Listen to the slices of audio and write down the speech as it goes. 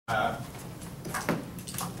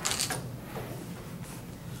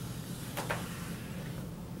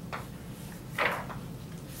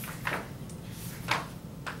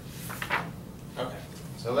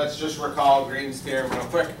let's just recall Green's theorem real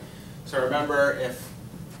quick. So remember, if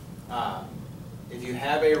you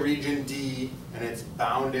have a region D and it's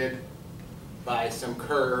bounded by some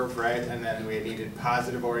curve, right, and then we needed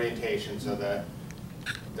positive orientation, so the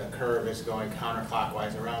curve is going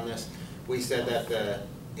counterclockwise around this, we said that the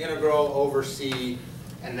integral over C,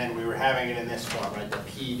 and then we were having it in this form, right, the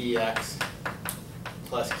P dx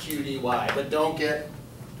plus Q dy, but don't get,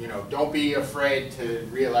 don't be afraid to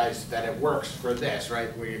realize that it works for this,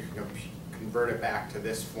 right? We convert it back to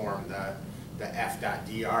this form, the f dot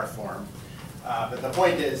dr form. But the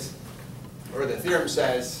point is, or the theorem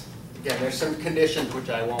says, again, there's some conditions which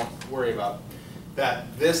I won't worry about,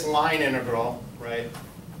 that this line integral, right,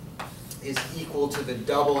 is equal to the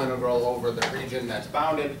double integral over the region that's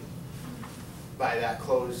bounded by that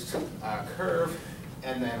closed curve,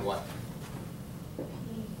 and then what?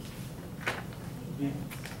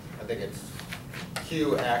 I think it's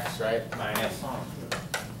qx, right, minus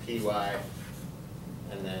py,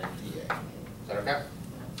 and then dA. Is that okay?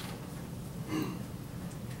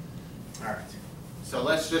 All right. So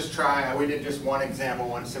let's just try, we did just one example,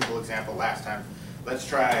 one simple example last time. Let's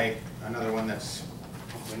try another one that's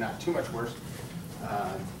hopefully not too much worse.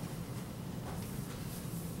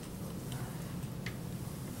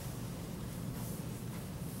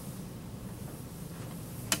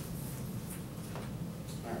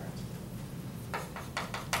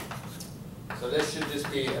 So this should just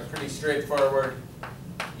be a pretty straightforward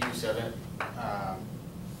use of it.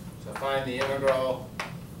 So find the integral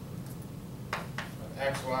of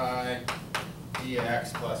xy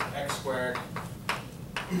dx plus x squared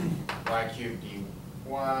y cubed dy,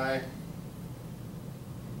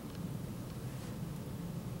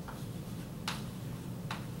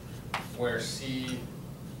 where C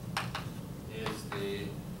is the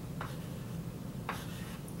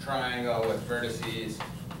triangle with vertices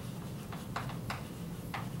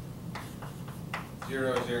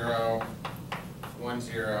 0, 0, 1,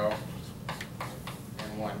 0,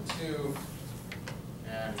 and 1, 2,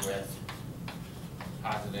 and with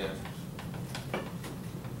positive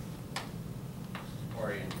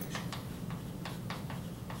orientation.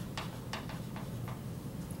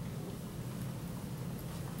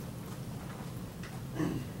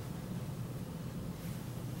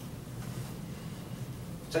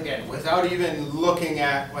 So again, without even looking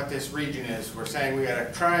at what this region is, we're saying we got a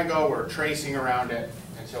triangle, we're tracing around it,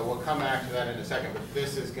 and so we'll come back to that in a second, but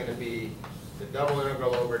this is going to be the double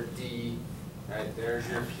integral over D, right? There's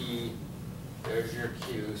your P, there's your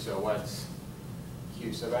Q, so what's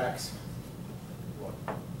Q sub x? What?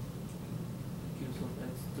 Q sub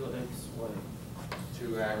x, 2x, y.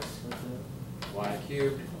 2x y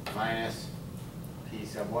cubed minus P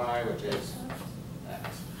sub y, which is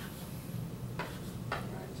x.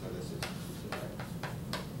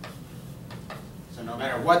 So no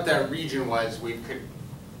matter what that region was, we could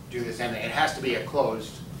do the same thing. It has to be a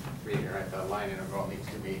closed region, right? The line integral needs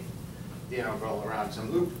to be the integral around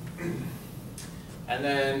some loop. And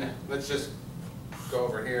then let's just go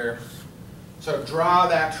over here. So draw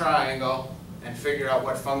that triangle and figure out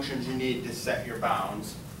what functions you need to set your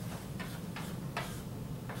bounds.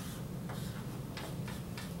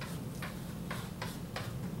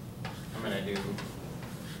 I'm going to do,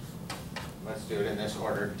 let's do it in this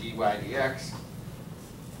order, dy dx.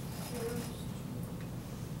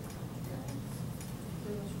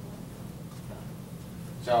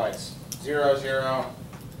 So it's 0, 0,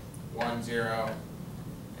 1, 0,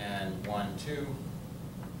 and 1, 2.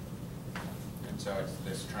 And so it's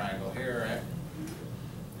this triangle here, right?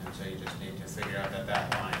 And so you just need to figure out that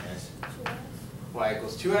that line is y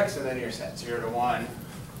equals 2x, and then you're set 0 to 1. And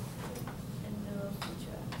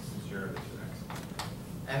 0 to 2x.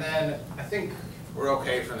 And then I think we're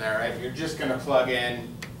okay from there, right? You're just going to plug in,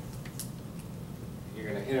 you're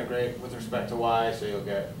going to integrate with respect to y, so you'll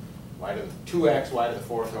get y to the 2x, y to the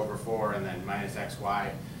 4th over 4, and then minus xy,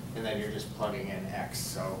 and then you're just plugging in x,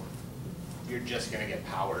 so you're just going to get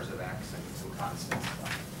powers of x and some constants.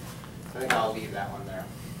 I think I'll leave that one there.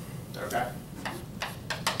 Okay?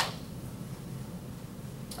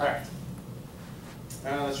 All right.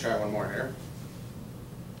 Let's try one more here.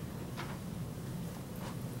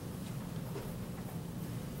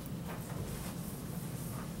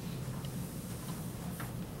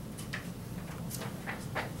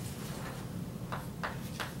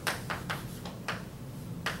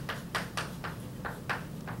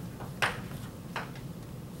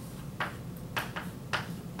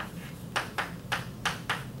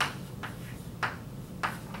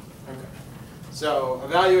 So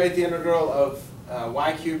evaluate the integral of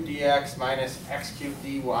y cubed dx minus x cubed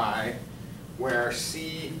dy, where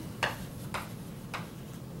C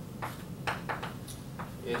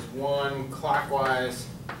is one clockwise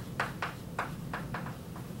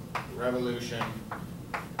revolution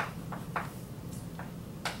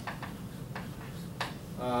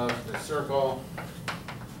of the circle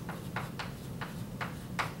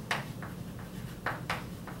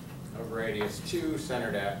of radius 2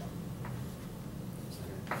 centered at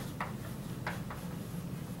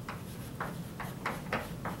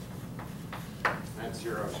and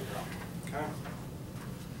 0, 0. Okay.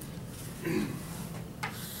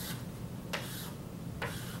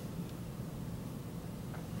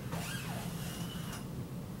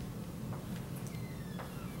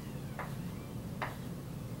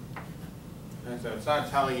 And so it's not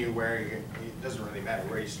telling you where you, it doesn't really matter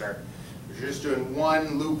where you start. You're just doing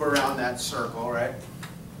one loop around that circle, right?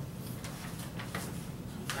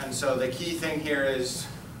 And so the key thing here is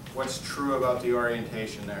what's true about the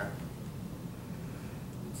orientation there.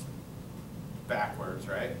 It's backwards,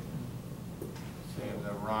 right? So you have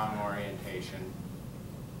the wrong orientation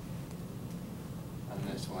on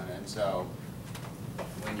this one. And so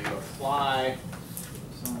when you apply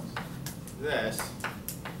this,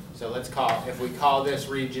 so let's call, if we call this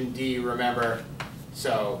region D, remember,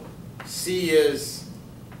 so C is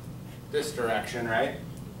this direction, right?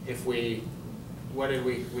 If we, what did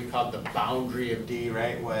we called the boundary of D,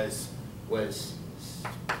 right, was,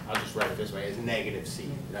 I'll just write it this way, is negative C.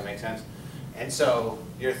 Does that make sense? And so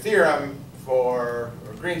your theorem for,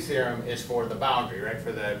 or Green's theorem is for the boundary, right,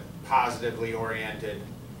 for the positively oriented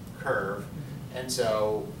curve. And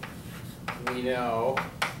so we know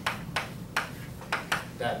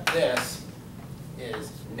that this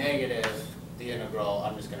is negative the integral,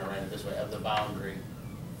 I'm just going to write it this way, of the boundary,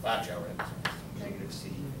 well, actually I'll write it this way, negative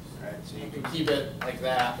C. Right? So you can keep it like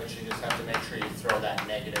that, but you just have to make sure you throw that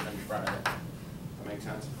negative in front of it. That makes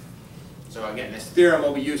sense? So again, this theorem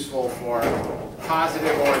will be useful for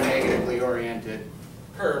positive or negatively oriented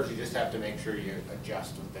curves. You just have to make sure you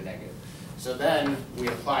adjust with the negative. So then we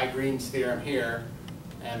apply Green's theorem here,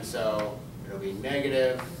 and so it'll be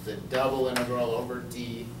negative the double integral over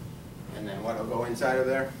D, and then what will go inside of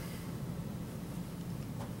there?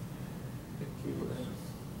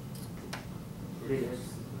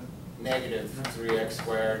 Negative 3x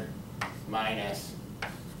squared minus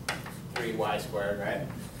 3y squared, right?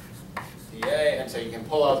 dA, and so you can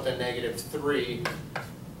pull out the negative 3,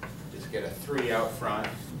 just get a 3 out front.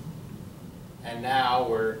 And now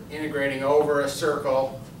we're integrating over a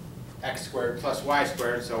circle, x squared plus y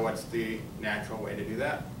squared, so what's the natural way to do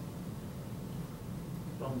that?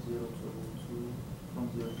 From 0 to 2, from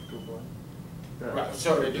 0 to 1. Right,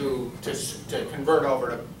 so to convert over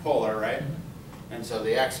to polar, right? And so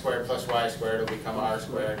the x squared plus y squared will become r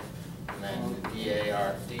squared, and then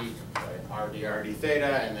r dr d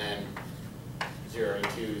theta, and then 0 to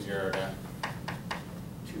 2, 0 to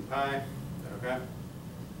 2 pi. Is that okay?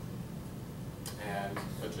 And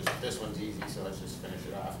let's just, this one's easy, so let's just finish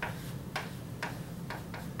it off.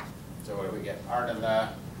 So what do we get? R to the,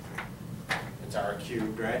 it's r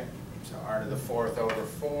cubed, right? So r to the 4th over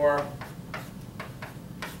 4.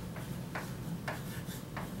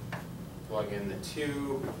 Plug in the 2,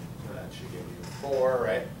 so that should give you 4,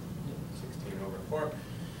 right? 16 over 4.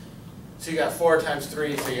 So you got 4 times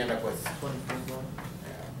 3, so you end up with 24.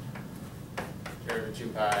 Yeah. 0 to 2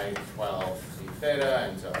 pi, 12 d theta,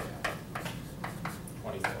 and so yeah,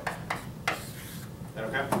 24. Is that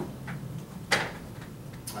okay? All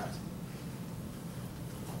right.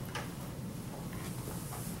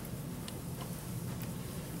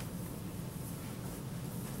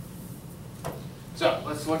 So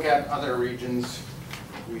let's look at other regions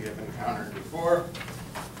we have encountered before.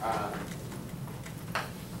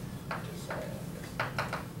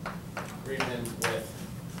 Regions with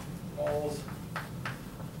holes.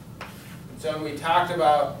 And so we talked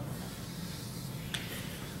about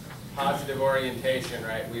positive orientation,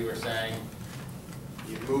 right? We were saying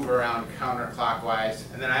you move around counterclockwise.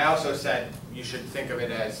 And then I also said you should think of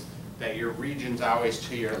it as that your region's always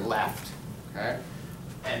to your left, okay?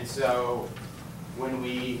 And so when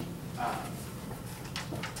we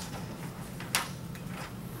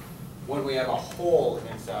have a hole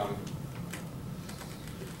in some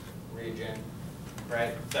region,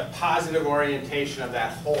 right, the positive orientation of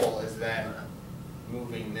that hole is then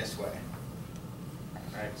moving this way,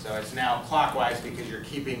 right? So it's now clockwise because you're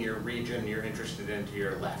keeping your region you're interested in to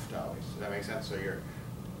your left always. Does that make sense? So you're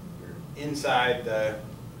inside the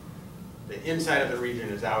inside of the region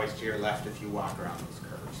is always to your left if you walk around these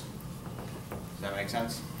curves. Does that make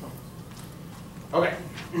sense? Okay.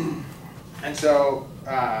 And so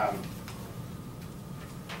I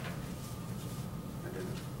didn't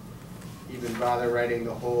even bother writing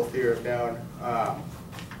the whole theorem down.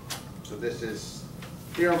 So this is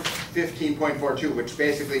theorem 15.42, which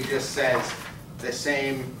basically just says the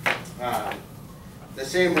same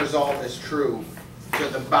result is true. So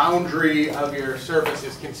the boundary of your surface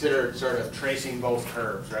is considered sort of tracing both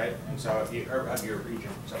curves, right? And so if you, or of your region.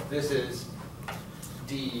 So if this is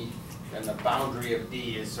D, then the boundary of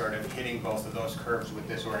D is sort of hitting both of those curves with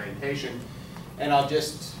this orientation. And I'll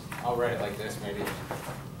write it like this maybe.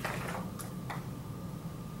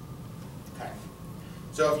 Okay.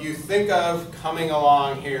 So if you think of coming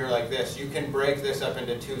along here like this, you can break this up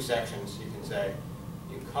into two sections. You can say,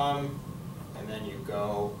 you come and then you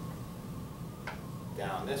go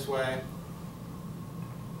down this way.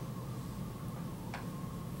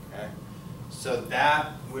 Okay. So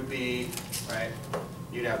that would be, right,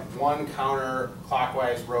 you'd have one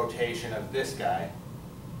counterclockwise rotation of this guy,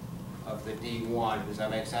 of the D1, does that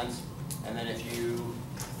make sense? And then if you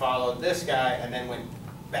followed this guy and then went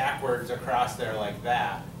backwards across there like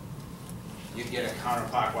that, you'd get a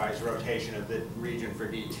counterclockwise rotation of the region for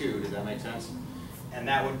D2, does that make sense? And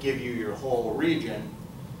that would give you your whole region.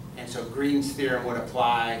 And so Green's theorem would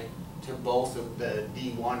apply to both of the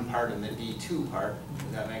D1 part and the D2 part.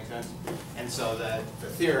 Does that make sense? And so the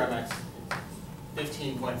theorem at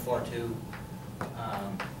 15.42,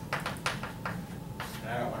 and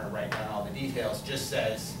I don't want to write down all the details, just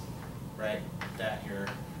says, right, that your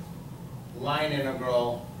line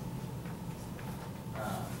integral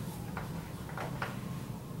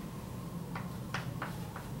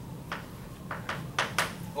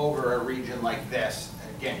over a region like this.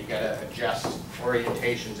 Again, you got to adjust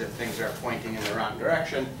orientations if things are pointing in the wrong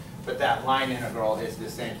direction, but that line integral is the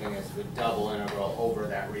same thing as the double integral over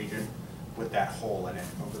that region with that hole in it,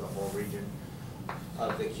 over the whole region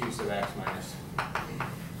of the q sub x minus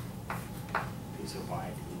p sub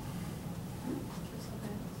y.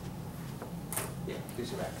 Yeah, q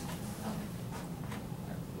sub x.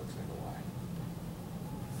 That looks like a y.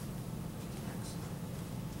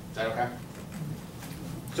 Is that okay?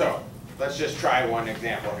 So, let's just try one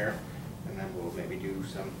example here, and then we'll maybe do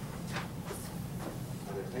some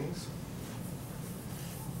other things.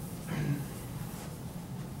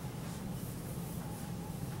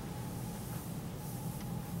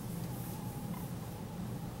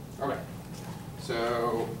 Okay,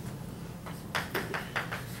 so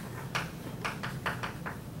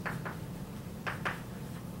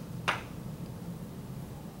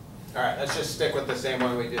all right, let's just stick with the same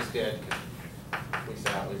one we just did. We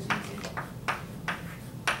saw it was easy.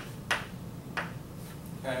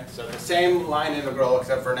 Okay, so the same line integral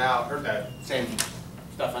except for now, or the same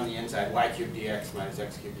stuff on the inside, y cubed dx minus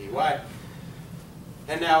x cubed dy.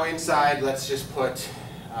 And now inside, let's just put,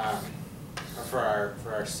 for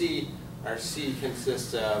our c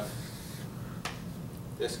consists of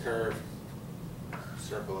this curve,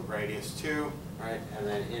 circle of radius 2, right? And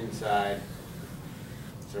then inside,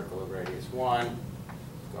 circle of radius 1,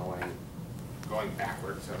 going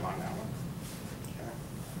backwards along that one. Okay.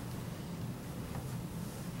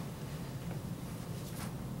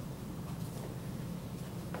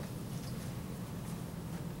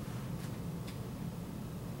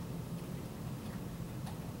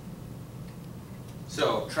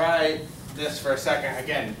 So try this for a second.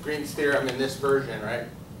 Again, Green's theorem in this version, right?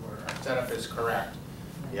 Our setup is correct.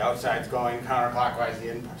 The outside's going counterclockwise,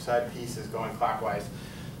 the inside piece is going clockwise.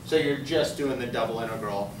 So you're just doing the double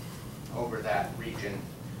integral over that region.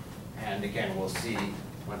 And again, we'll see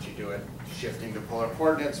once you do it, shifting to polar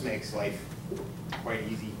coordinates makes life quite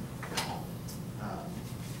easy.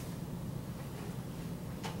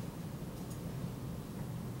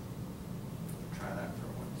 Try that for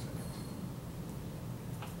 1 second.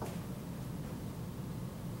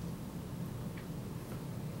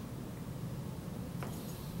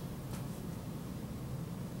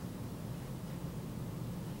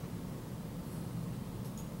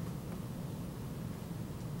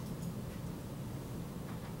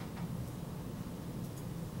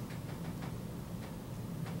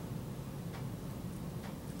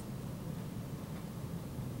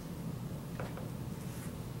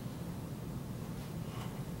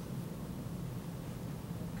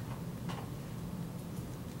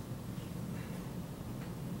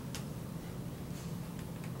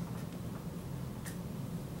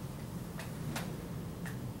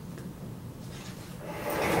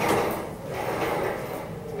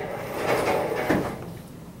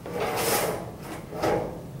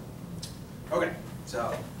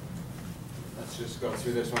 So let's just go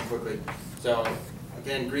through this one quickly. So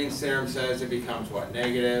again, Green's theorem says it becomes what?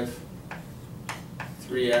 Negative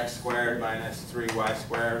 3x squared minus 3y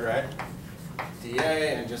squared, right?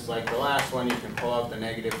 dA, and just like the last one, you can pull out the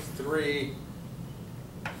negative 3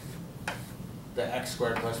 the x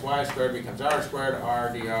squared plus y squared becomes r squared, r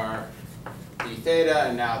dr d theta,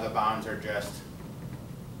 and now the bounds are just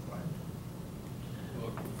what?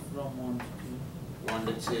 From 1 to 1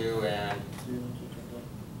 to 2 and 0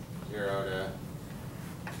 to 0 to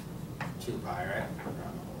 2 pi, right? Around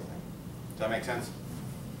the whole thing. Does that make sense?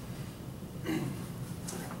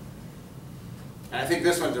 And I think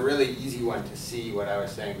this one's a really easy one to see what I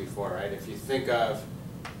was saying before, right? If you think of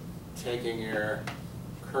taking your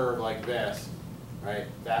curve like this, right,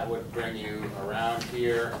 that would bring you around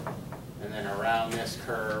here and then around this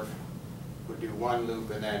curve, would do one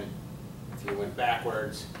loop, and then if you went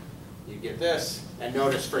backwards, you'd get this. And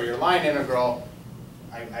notice for your line integral,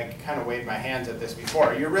 I kind of waved my hands at this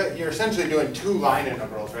before. You're essentially doing two line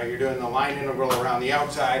integrals, right? You're doing the line integral around the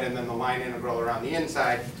outside and then the line integral around the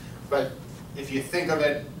inside. But if you think of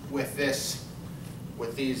it with this,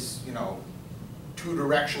 with these, you know, two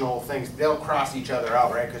directional things, they'll cross each other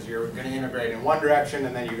out, right? Because you're going to integrate in one direction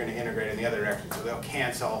and then you're going to integrate in the other direction. So they'll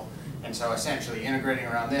cancel. And so essentially integrating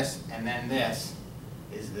around this and then this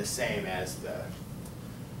is the same as the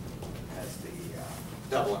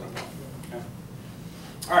double integral. Okay.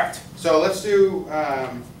 All right, so let's do,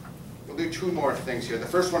 we'll do two more things here. The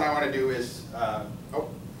first one I want to do is, turn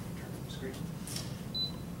the screen,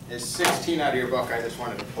 is 16 out of your book. I just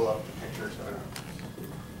wanted to pull up the picture so I don't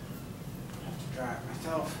have to draw it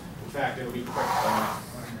myself. In fact, it'll be quick. I'm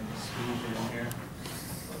going to just squeeze it in here.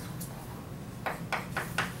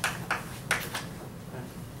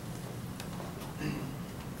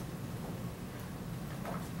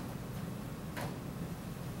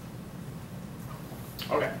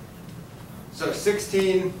 Okay, so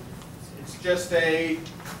 16, it's just a,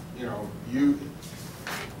 you know,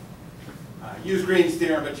 use Green's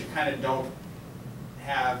theorem, but you kind of don't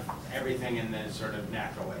have everything in this sort of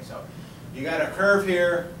natural way. So you got a curve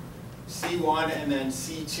here, C1 and then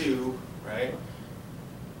C2, right?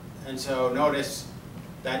 And so notice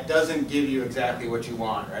that doesn't give you exactly what you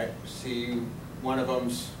want, right? See, one of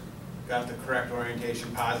them's got the correct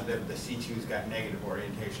orientation, positive, the C2's got negative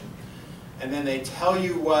orientation. And then they tell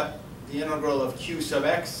you what the integral of q sub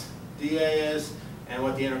x dA is, and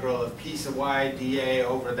what the integral of p sub y dA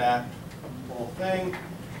over that whole thing.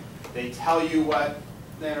 They tell you what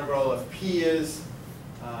the integral of p is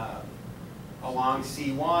along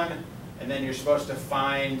C1, and then you're supposed to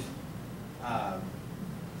find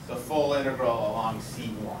the full integral along C1.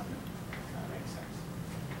 If that makes sense.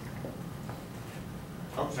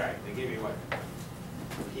 Oh, sorry, they give you what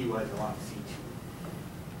p was along C2.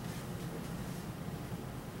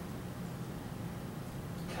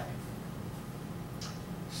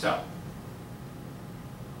 So,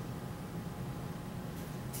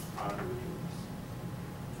 how do we do this?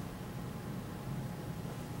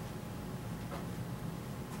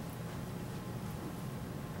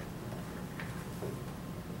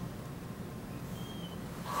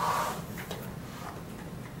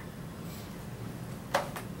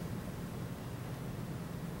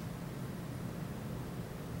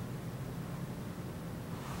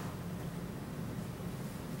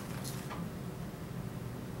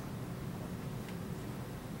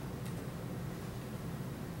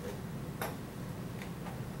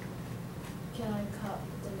 Can I cut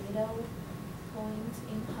the middle point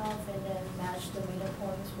in half and then match the middle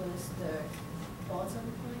point with the bottom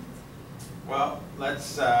point? Well,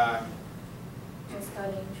 let's Just cut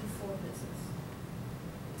it into 4 pieces.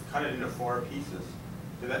 cut it into 4 pieces.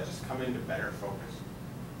 Did that just come into better focus?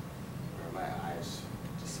 Or are my eyes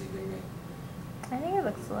deceiving me? I think it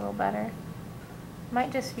looks a little better.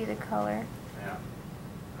 Might just be the color. Yeah.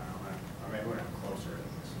 Or maybe we're not closer to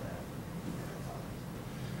this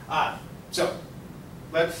bad. So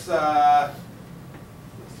let's see.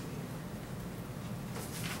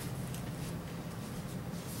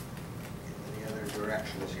 Any other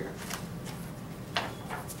directions here?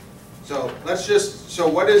 So let's just, so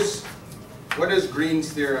what does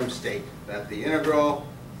Green's theorem state? That the integral,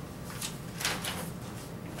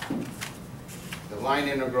 the line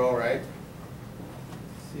integral, right?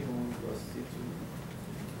 C1 plus C2.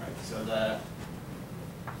 Right, so the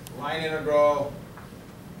line integral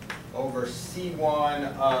over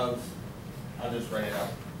C1 of, I'll just write it out.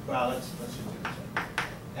 Well, let's just do this one.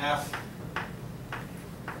 F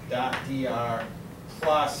dot dr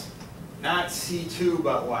plus, not C2,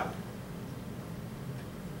 but what?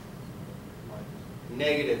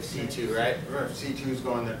 Negative C2, right? Or C2 is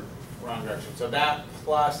going the wrong direction. So that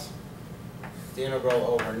plus the integral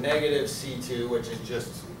over negative C2, which is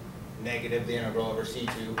just negative the integral over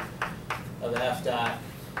C2 of F dot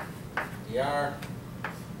dr.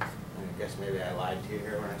 I guess maybe I lied to you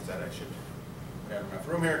here when I said I should have enough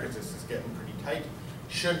room here because this is getting pretty tight.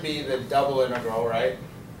 should be the double integral, right?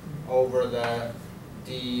 Over the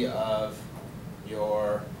d of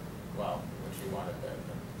your, well, what you wanted there,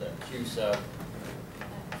 the q sub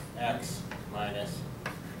x minus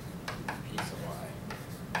p sub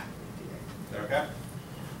y. Okay?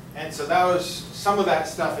 And so that was, some of that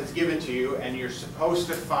stuff is given to you, and you're supposed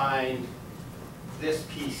to find this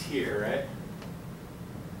piece here, right?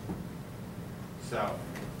 So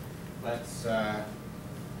let's try to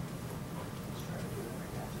do it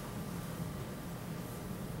like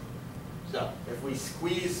that. So if we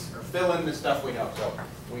squeeze or fill in the stuff we know, so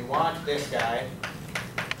we want this guy,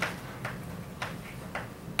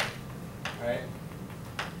 right,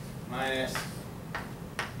 minus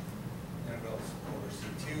integrals over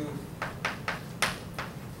C2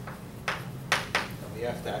 of the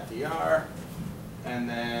f dot dr, and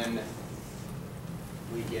then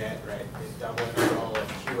we get, right, this double integral of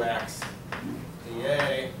qx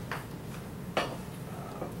dA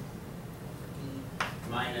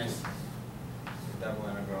minus the double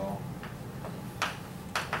integral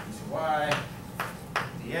p sub y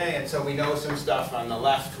dA, and so we know some stuff on the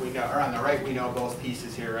left, we know, or on the right, we know both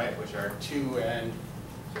pieces here, right, which are 2 and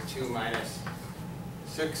 2 minus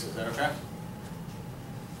 6, is that okay?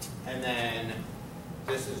 And then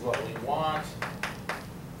this is what we want.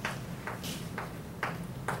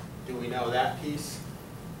 Do we know that piece?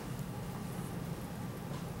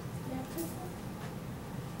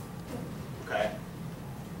 Okay.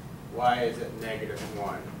 Why is it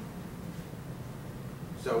 -1?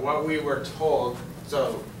 So what we were told,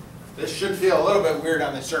 so this should feel a little bit weird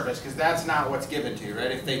on the surface because that's not what's given to you,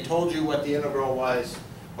 right? If they told you what the integral was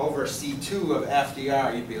over C2 of f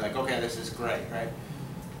dr, you'd be like, okay, this is great, right?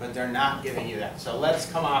 But they're not giving you that. So let's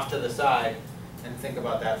come off to the side and think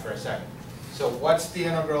about that for a second. So what's the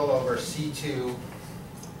integral over C2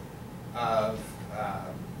 of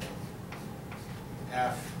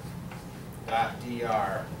f dot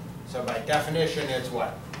dr? So by definition, it's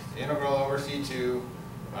what? The integral over C2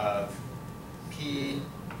 of p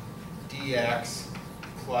dx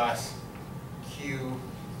plus q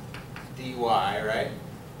dy, right?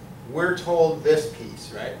 We're told this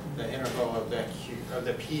piece, right? The integral of the q of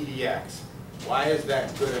the p dx. Why is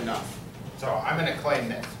that good enough? So I'm going to claim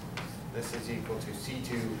this. This is equal to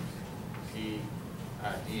C2 p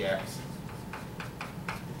dx.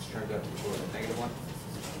 It's turned out to be a -1.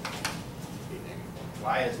 Be -1.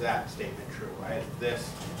 Why is that statement true? Why is this?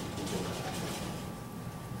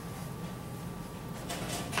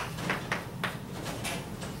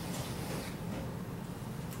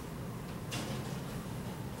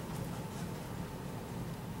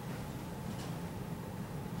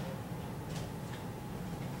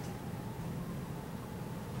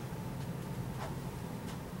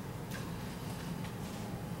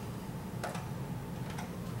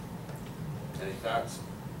 Any thoughts?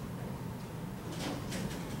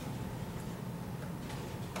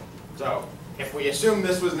 So if we assume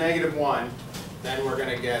this was -1, then we're going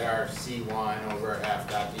to get our C1 over f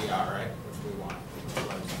dot dr, right? Which we want,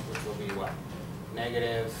 which will be what?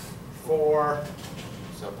 -4,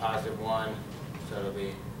 so +1, so it'll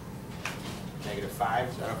be -5.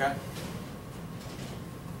 Is that okay?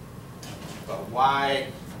 But why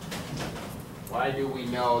do we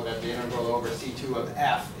know that the integral over C2 of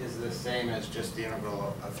f is the same as just the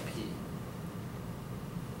integral of p?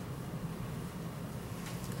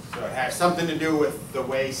 So it has something to do with the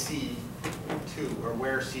way C2, or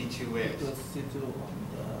where C2 is. Because C2 on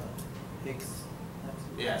the x axis.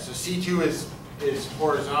 Yeah, so C2 is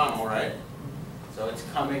horizontal, right? So it's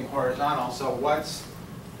coming horizontal. So what's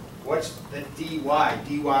the dy?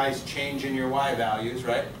 dy is change in your y values,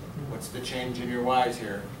 right? What's the change in your y's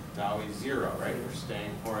here? It's always 0, right? You're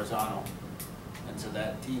staying horizontal. And so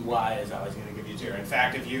that dy is always going to give you 0. In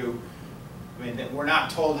fact, if you, I mean, we're not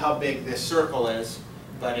told how big this circle is,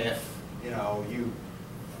 but if, you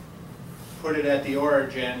put it at the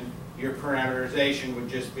origin, your parameterization would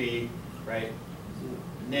just be, right,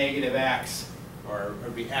 -x, or it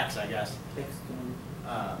would be x, I guess. X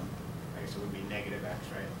I guess it would be -x,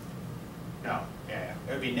 right? No, yeah.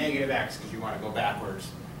 It would be -x because you want to go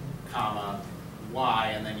backwards, comma,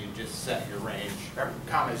 y, and then you just set your range, or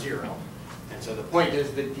comma 0. And so the point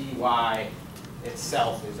is the dy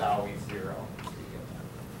itself is always 0.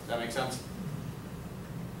 Does that make sense?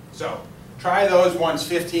 So try those ones,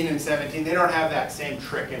 15 and 17. They don't have that same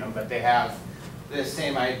trick in them, but they have the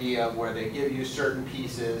same idea of where they give you certain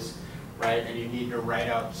pieces, right, and you need to write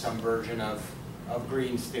up some version of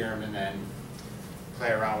Green's theorem and then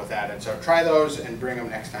play around with that. And so try those and bring them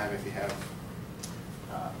next time if you have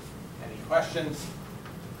any questions.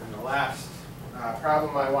 And the last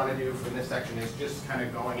problem I want to do for this section is just kind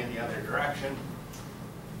of going in the other direction.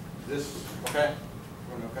 this okay?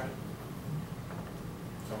 Everyone okay?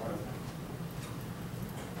 Somewhat okay.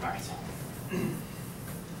 All right.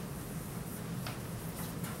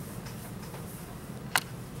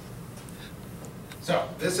 So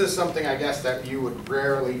this is something I guess that you would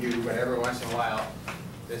rarely do, but every once in a while,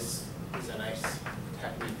 this is a nice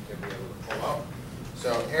technique to be able to pull out.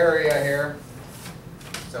 So area here.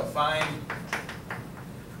 So find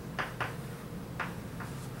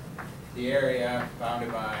the area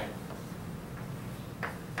bounded by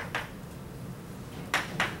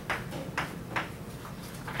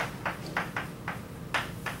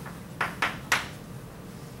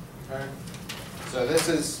okay. So this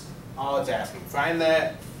is all it's asking. Find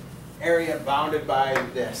the area bounded by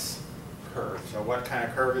this curve. So what kind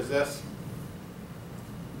of curve is this?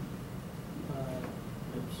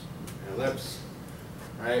 Oops. An ellipse.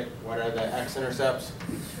 Right? What are the x-intercepts?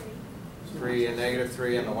 3 and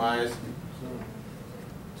 -3 and the y's? 2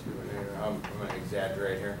 and negative. I'm going to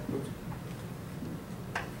exaggerate here. Oops.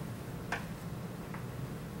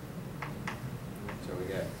 So we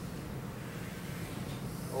get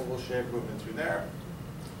oval shape moving through there.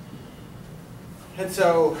 And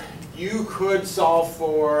so you could solve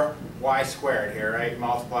for y squared here, right?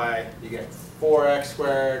 Multiply, you get 4x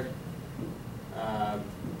squared.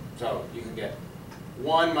 So you can get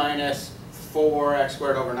 1 minus 4x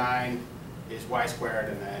squared over 9 is y squared,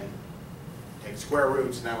 and then take square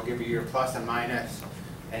roots, and that will give you your plus and minus,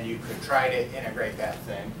 and you could try to integrate that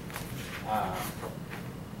thing.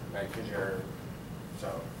 Right, because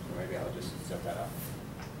so maybe I'll just set that up.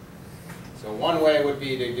 So one way would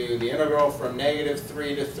be to do the integral from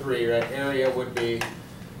 -3 to 3, right? Area would be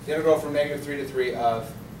the integral from -3 to 3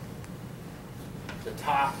 of the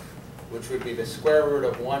top, which would be the square root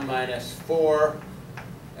of 1 minus 4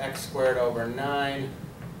 x squared over 9.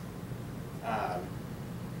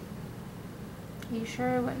 You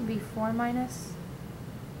sure it wouldn't be 4 minus?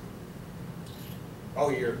 Oh,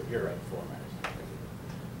 you're right, 4 minus.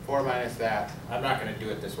 4 minus that. I'm not going to do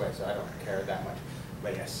it this way, so I don't care that much.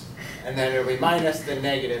 But yes. And then it'll be minus the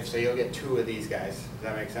negative, so you'll get 2 of these guys. Does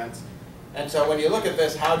that make sense? And so when you look at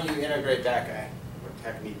this, how do you integrate that guy? What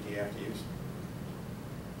technique do you have to use?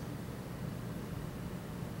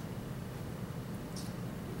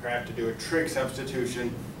 You have to do a trig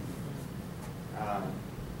substitution,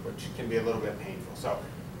 which can be a little bit painful. So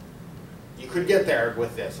you could get there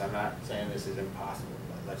with this. I'm not saying this is impossible,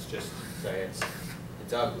 but let's just say it's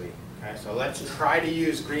ugly. Okay, so let's try to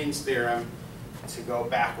use Green's theorem to go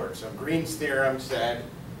backwards. So Green's theorem said,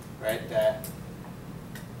 right, that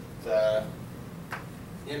the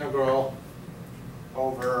integral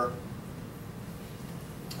over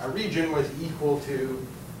a region was equal to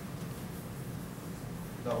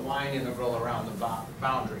the line integral around the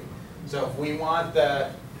boundary. So if we want the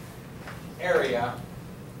area,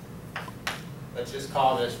 let's just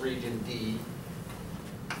call this region D.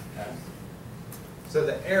 Okay. So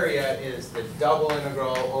the area is the double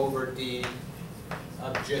integral over D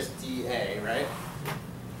of just dA, right?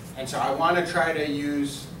 And so I want to try to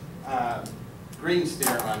use Green's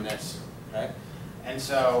theorem on this, okay? And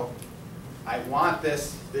so I want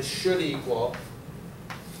this should equal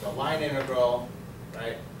the line integral,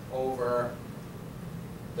 right, over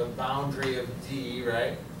the boundary of D,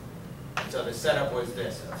 right? So the setup was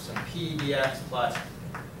this, of some P dx plus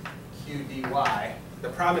Q dy. The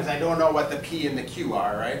problem is I don't know what the P and the Q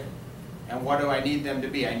are, right? And what do I need them to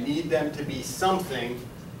be? I need them to be something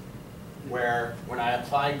where when I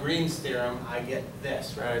apply Green's theorem, I get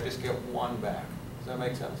this, right? I just get 1 back. Does that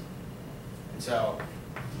make sense? And so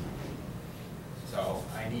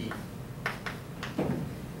I need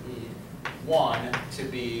 1 to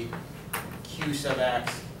be Q sub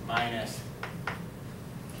x minus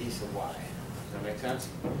P sub y. Does that make sense?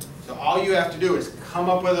 So all you have to do is come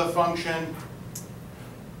up with a function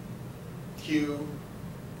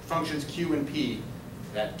functions Q and P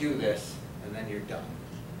that do this, and then you're done.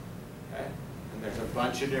 Okay? And there's a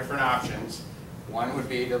bunch of different options. One would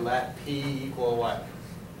be to let P equal what?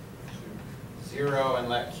 0 and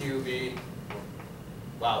let Q be,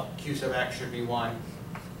 well, Q sub x should be 1.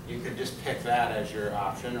 You could just pick that as your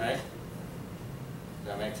option, right? Does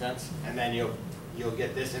that make sense? And then you'll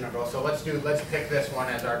get this integral. So let's pick this one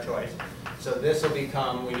as our choice. So this will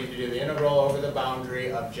become, we need to do the integral over the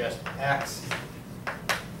boundary of just x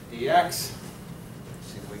dx. Let's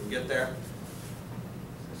see if we can get there.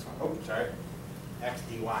 This one, oh, sorry. X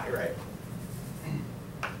dy, right?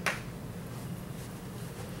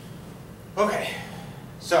 Okay,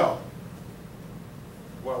 so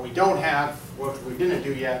what we don't have, what we didn't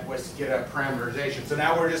do yet, was get a parameterization. So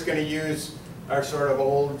now we're just going to use our sort of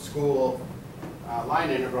old school line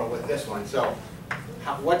integral with this one. So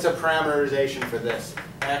what's a parameterization for this?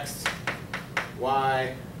 X,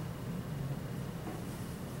 Y.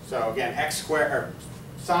 So again, x squared, or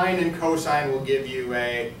sine and cosine will give you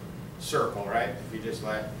a circle, right? If you just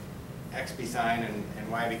let x be sine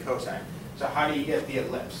and y be cosine. So how do you get the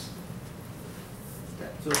ellipse?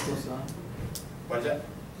 So cosine. What is it?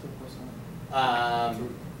 So cosine.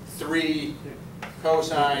 3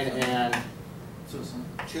 cosine and So sine.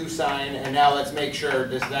 2 sine, and now let's make sure,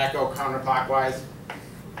 does that go counterclockwise?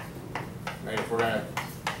 Right, if we're gonna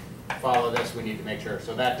follow this, we need to make sure.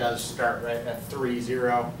 So that does start right at 3,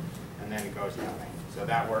 0, and then it goes that way. So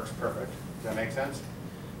that works perfect. Does that make sense?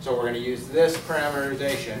 So we're gonna use this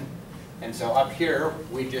parameterization, and so up here,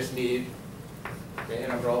 we just need the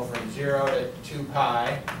integral from 0 to 2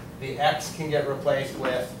 pi. The x can get replaced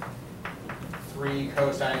with 3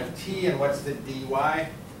 cosine of t, and what's the dy?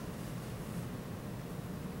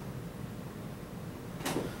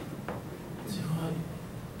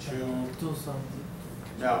 Two, Two sine.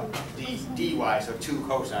 no, dy, so 2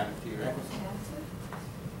 cosine of t, right? Have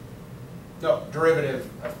No, derivative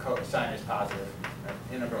of cosine is positive, right?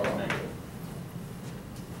 Integral is negative.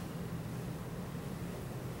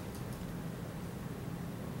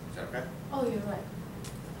 Is that okay? to? Oh, you're right.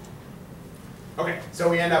 Okay, so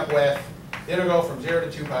we end up with the integral from 0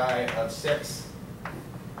 to 2 pi of 6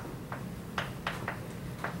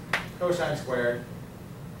 cosine squared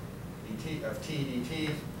dt of t dt.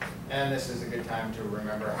 And this is a good time to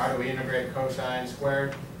remember, how do we integrate cosine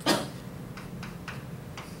squared? We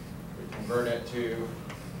convert it to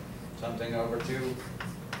something over 2.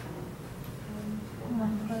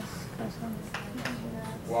 1 plus cosine.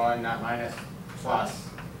 1, not minus, plus.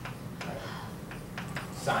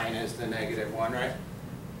 Sine is the negative 1, right?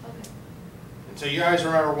 Okay. And so you guys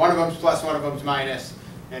remember, one of them's plus, one of them's minus,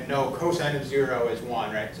 and no, cosine of 0 is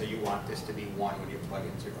 1, right? So you want this to be 1 when you plug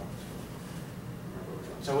in 0.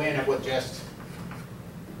 So we end up with just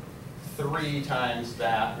 3 times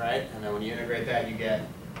that, right? And then when you integrate that, you get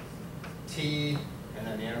t, and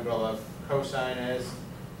then the integral of cosine is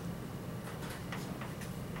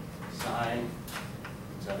sine.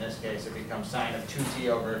 So in this case, it becomes sine of 2t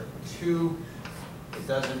over 2. It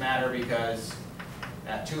doesn't matter because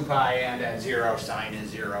at 2 pi and at 0, sine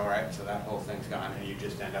is 0, right? So that whole thing's gone, and you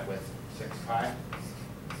just end up with 6 pi.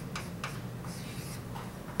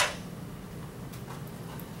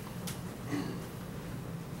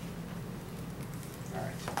 All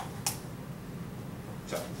right.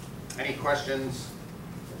 So, any questions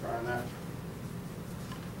on that?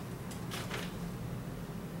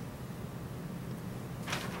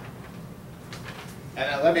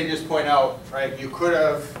 And let me just point out, right, you could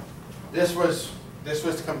have, this was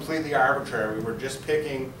completely arbitrary. We were just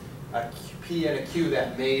picking a P and a Q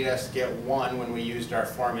that made us get 1 when we used our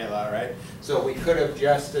formula, right? So we could have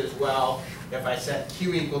just as well, if I set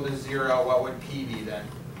Q equal to 0, what would P be then?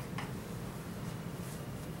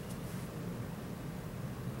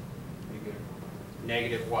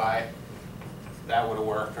 Negative Y. That would have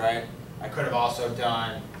worked, right? I could have also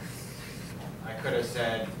done, I could have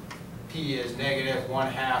said P is negative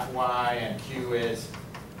 1/2 Y and Q is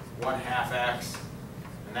 1/2 X,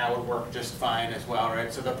 and that would work just fine as well,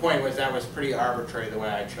 right? So the point was that was pretty arbitrary the way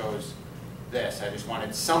I chose this. I just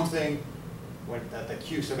wanted something that the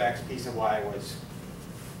Q sub X, P sub Y was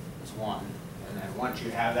 1. And then once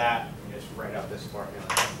you have that, you just write out this formula.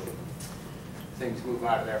 Things move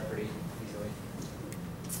out of there pretty easily.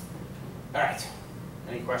 All right,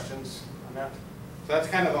 any questions on that? So that's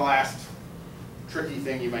kind of the last tricky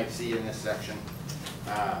thing you might see in this section.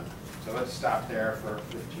 So let's stop there for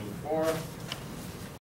 15.4.